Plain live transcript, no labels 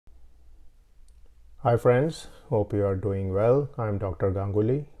Hi friends, hope you are doing well. I'm Dr.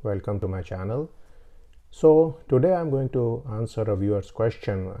 Ganguly. Welcome to my channel. So today I'm going to answer a viewer's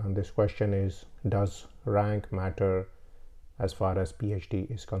question, and this question is, does rank matter as far as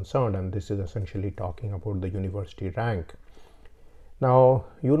PhD is concerned? And this is essentially talking about the university rank. Now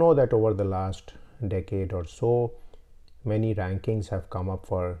you know that over the last decade or so, many rankings have come up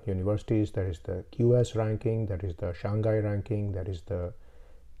for universities. There is the QS ranking, there is the Shanghai ranking, there is the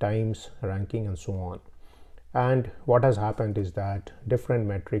Times ranking, and so on. And what has happened is that different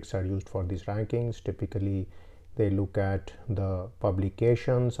metrics are used for these rankings. Typically, they look at the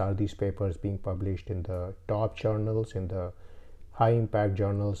publications. Are these papers being published in the top journals, in the high impact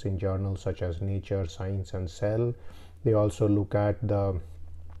journals, in journals such as Nature, Science, and Cell? They also look at the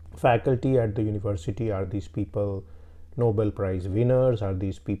faculty at the university. Are these people Nobel Prize winners? Are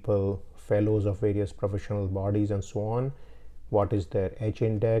these people fellows of various professional bodies, and so on? What is their H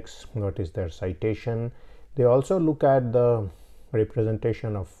index? What is their citation? They also look at the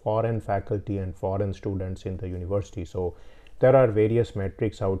representation of foreign faculty and foreign students in the university. So there are various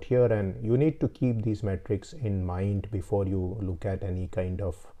metrics out here, and you need to keep these metrics in mind before you look at any kind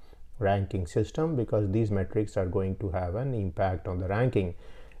of ranking system, because these metrics are going to have an impact on the ranking.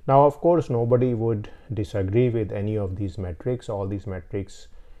 Now, of course, nobody would disagree with any of these metrics. All these metrics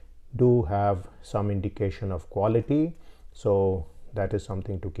do have some indication of quality, so that is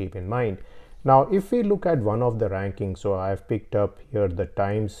something to keep in mind. Now, if we look at one of the rankings, so I have picked up here the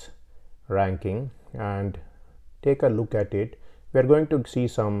Times ranking and take a look at it, we are going to see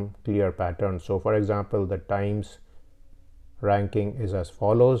some clear patterns. So for example, the Times ranking is as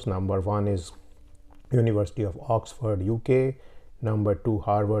follows. Number 1 is University of Oxford, UK. Number 2,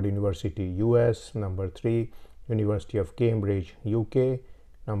 Harvard University, US. Number 3, University of Cambridge, UK.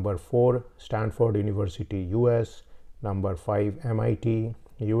 Number 4, Stanford University, US. Number 5, MIT,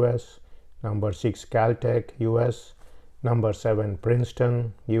 US. Number 6, Caltech, US. Number 7,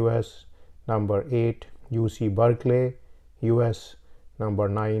 Princeton, US. Number 8, UC Berkeley, US. Number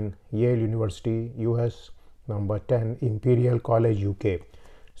 9, Yale University, US. Number 10, Imperial College, UK.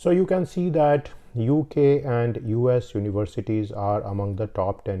 So you can see that UK and US universities are among the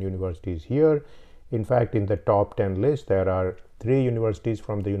top 10 universities here. In fact, in the top 10 list, there are 3 universities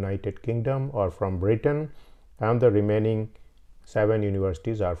from the United Kingdom or from Britain, and the remaining 7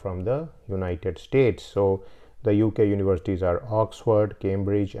 universities are from the United States. So the UK universities are Oxford,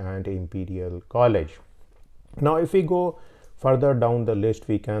 Cambridge, and Imperial College. Now, if we go further down the list,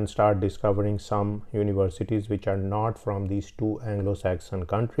 we can start discovering some universities which are not from these 2 Anglo-Saxon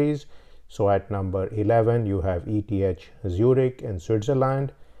countries. So at number 11, you have ETH Zurich in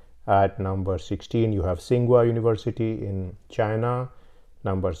Switzerland. At number 16, you have Tsinghua University in China.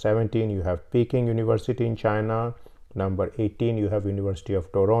 Number 17, you have Peking University in China. Number 18, you have University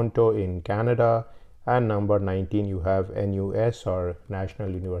of Toronto in Canada. And number 19, you have NUS, or National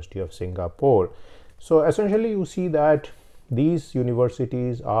University of Singapore. So essentially, you see that these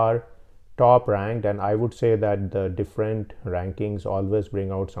universities are top ranked, and I would say that the different rankings always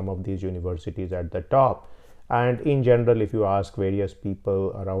bring out some of these universities at the top. And in general, if you ask various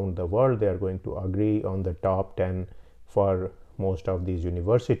people around the world, they are going to agree on the top 10 for most of these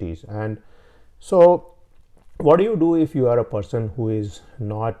universities. And so what do you do if you are a person who is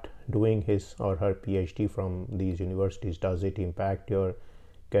not doing his or her PhD from these universities? Does it impact your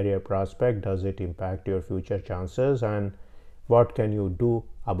career prospect? Does it impact your future chances? And what can you do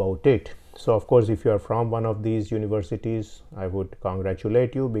about it? So of course, if you are from one of these universities, I would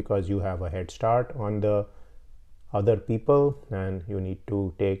congratulate you, because you have a head start on the other people, and you need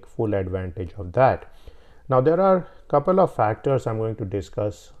to take full advantage of that. Now, there are a couple of factors I'm going to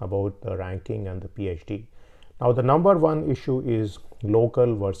discuss about the ranking and the PhD. Now, the number one issue is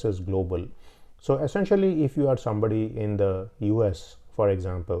local versus global. So essentially, if you are somebody in the US, for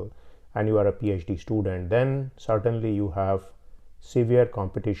example, and you are a PhD student, then certainly you have severe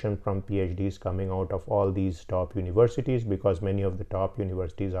competition from PhDs coming out of all these top universities, because many of the top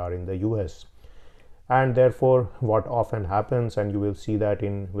universities are in the US. And therefore, what often happens, and you will see that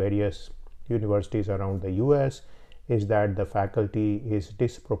in various universities around the US, is that the faculty is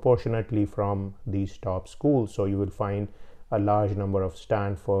disproportionately from these top schools. So you will find a large number of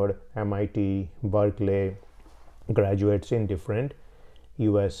Stanford, MIT, Berkeley graduates in different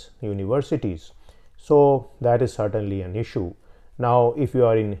US universities. So that is certainly an issue. Now, if you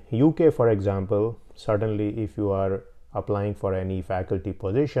are in UK, for example, certainly if you are applying for any faculty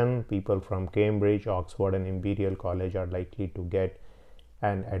position, people from Cambridge, Oxford, and Imperial College are likely to get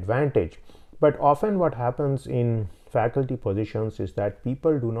an advantage. But often what happens in faculty positions is that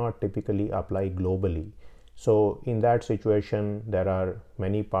people do not typically apply globally. So in that situation, there are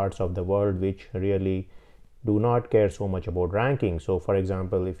many parts of the world which really do not care so much about ranking. So for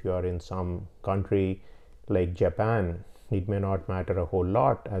example, if you are in some country like Japan, it may not matter a whole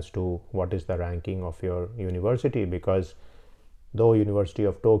lot as to what is the ranking of your university, because though University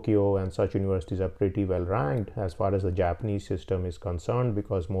of Tokyo and such universities are pretty well ranked as far as the Japanese system is concerned,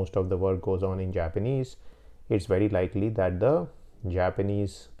 because most of the work goes on in Japanese, it's very likely that the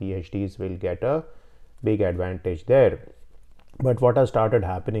Japanese PhDs will get a big advantage there. But what has started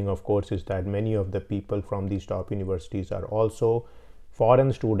happening, of course, is that many of the people from these top universities are also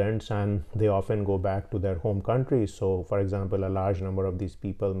foreign students, and they often go back to their home countries. So for example, a large number of these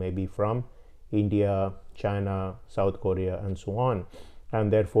people may be from India, China, South Korea, and so on.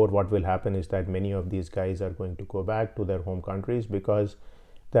 And therefore what will happen is that many of these guys are going to go back to their home countries, because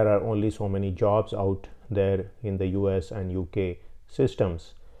there are only so many jobs out there in the US and UK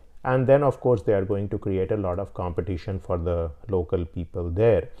systems. And then of course they are going to create a lot of competition for the local people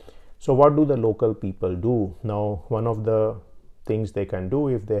there. So what do the local people do? Now, one of the things they can do,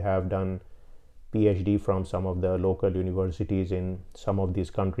 if they have done PhD from some of the local universities in some of these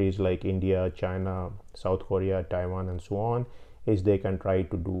countries like India, China, South Korea, Taiwan, and so on, is they can try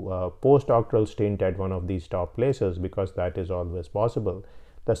to do a postdoctoral stint at one of these top places, because that is always possible.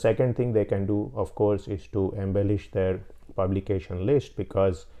 The second thing they can do, of course, is to embellish their publication list,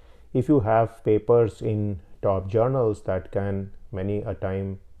 because if you have papers in top journals, that can many a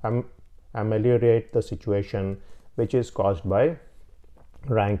time ameliorate the situation which is caused by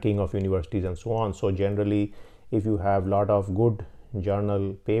ranking of universities and so on. So generally, if you have a lot of good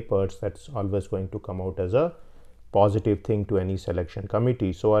journal papers, that's always going to come out as a positive thing to any selection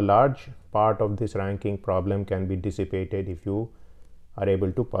committee. So a large part of this ranking problem can be dissipated if you are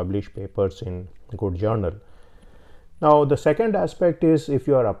able to publish papers in good journal. Now, the second aspect is if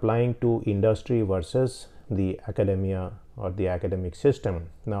you are applying to industry versus the academia or the academic system.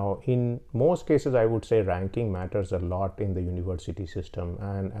 Now, in most cases, I would say ranking matters a lot in the university system.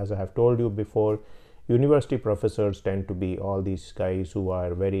 And as I have told you before, university professors tend to be all these guys who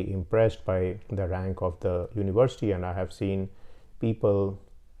are very impressed by the rank of the university. And I have seen people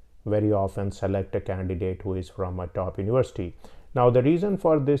very often select a candidate who is from a top university. Now, the reason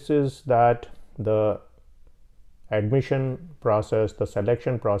for this is that the admission process, the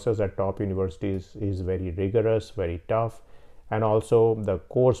selection process at top universities is very rigorous, very tough, and also the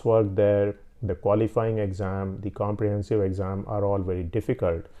coursework there, the qualifying exam, the comprehensive exam are all very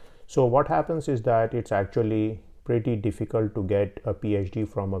difficult. So what happens is that it's actually pretty difficult to get a PhD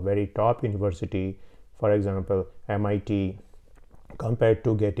from a very top university, for example MIT, compared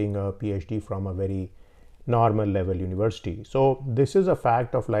to getting a PhD from a very normal level university. So this is a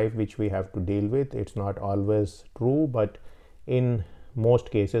fact of life which we have to deal with. It's not always true, but in most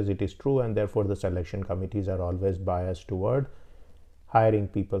cases it is true, and therefore the selection committees are always biased toward hiring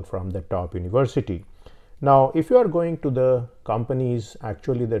people from the top university. Now, if you are going to the companies,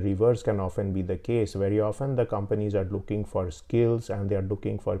 actually the reverse can often be the case. Very often the companies are looking for skills, and they are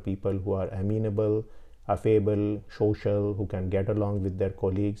looking for people who are amenable, affable, social, who can get along with their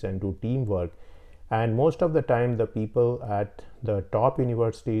colleagues and do teamwork. And most of the time the people at the top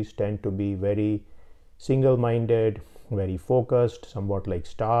universities tend to be very single-minded, very focused, somewhat like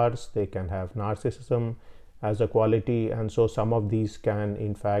stars. They can have narcissism as a quality, and so some of these can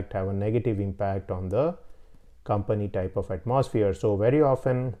in fact have a negative impact on the company type of atmosphere. So very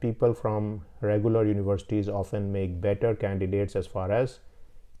often people from regular universities often make better candidates as far as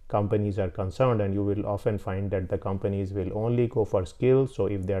companies are concerned, and you will often find that the companies will only go for skills. So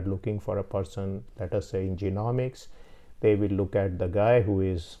if they are looking for a person, let us say in genomics, they will look at the guy who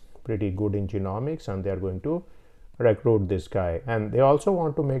is pretty good in genomics, and they are going to recruit this guy. And they also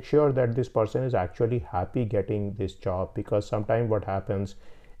want to make sure that this person is actually happy getting this job, because sometimes what happens,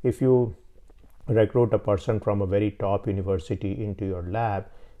 if you recruit a person from a very top university into your lab,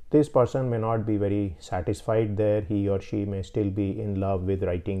 this person may not be very satisfied there. He or she may still be in love with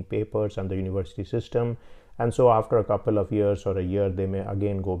writing papers and the university system, and so after a couple of years or a year, they may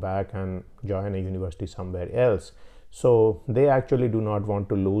again go back and join a university somewhere else. So they actually do not want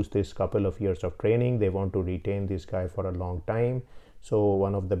to lose this couple of years of training. They want to retain this guy for a long time. So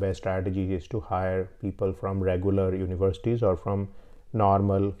one of the best strategies is to hire people from regular universities or from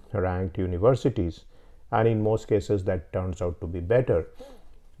normal ranked universities, and in most cases that turns out to be better.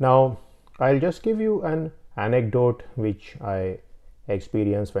 Now, I'll just give you an anecdote which I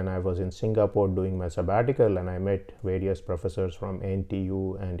experienced when I was in Singapore doing my sabbatical, and I met various professors from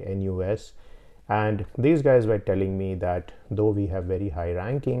NTU and NUS, and these guys were telling me that though we have very high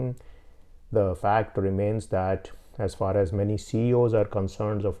ranking, the fact remains that as far as many CEOs are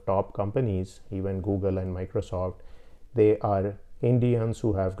concerned of top companies, even Google and Microsoft, they are Indians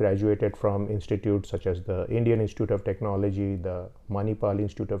who have graduated from institutes such as the Indian Institute of Technology, the Manipal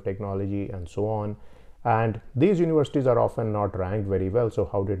Institute of Technology, and so on. And these universities are often not ranked very well. So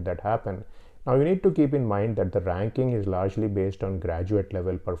how did that happen? Now you need to keep in mind that the ranking is largely based on graduate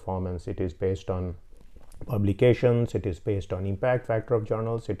level performance. It is based on publications, it is based on impact factor of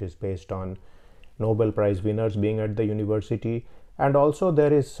journals, it is based on Nobel Prize winners being at the university, and also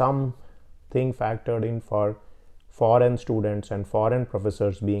there is something factored in for foreign students and foreign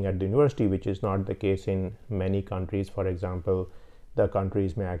professors being at the university, which is not the case in many countries. For example, the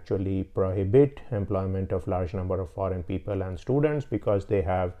countries may actually prohibit employment of large number of foreign people and students because they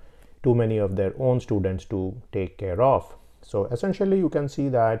have too many of their own students to take care of. So essentially you can see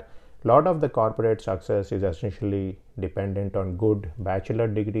that a lot of the corporate success is essentially dependent on good bachelor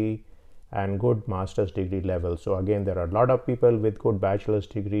degree and good master's degree level. So again, there are a lot of people with good bachelor's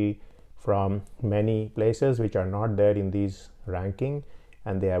degree from many places which are not there in these ranking,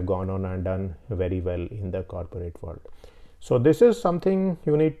 and they have gone on and done very well in the corporate world. So this is something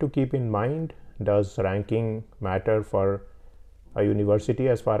you need to keep in mind. Does ranking matter for a university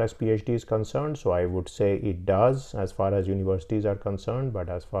as far as PhD is concerned? So I would say it does as far as universities are concerned, but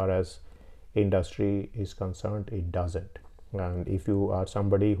as far as industry is concerned, it doesn't. And if you are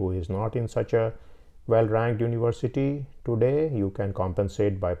somebody who is not in such a well-ranked university today, you can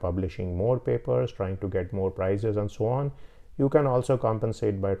compensate by publishing more papers, trying to get more prizes and so on. You can also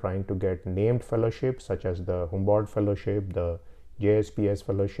compensate by trying to get named fellowships such as the Humboldt Fellowship, the JSPS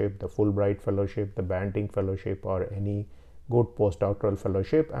Fellowship, the Fulbright Fellowship, the Banting Fellowship, or any good postdoctoral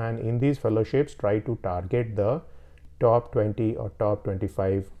fellowship. And in these fellowships, try to target the top 20 or top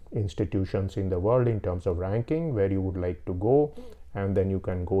 25 institutions in the world in terms of ranking where you would like to go, and then you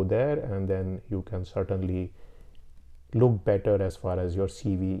can go there, and then you can certainly look better as far as your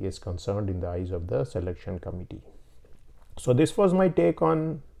CV is concerned in the eyes of the selection committee. So this was my take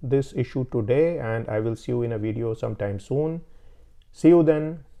on this issue today, and I will see you in a video sometime soon. See you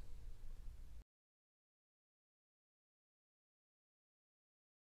then.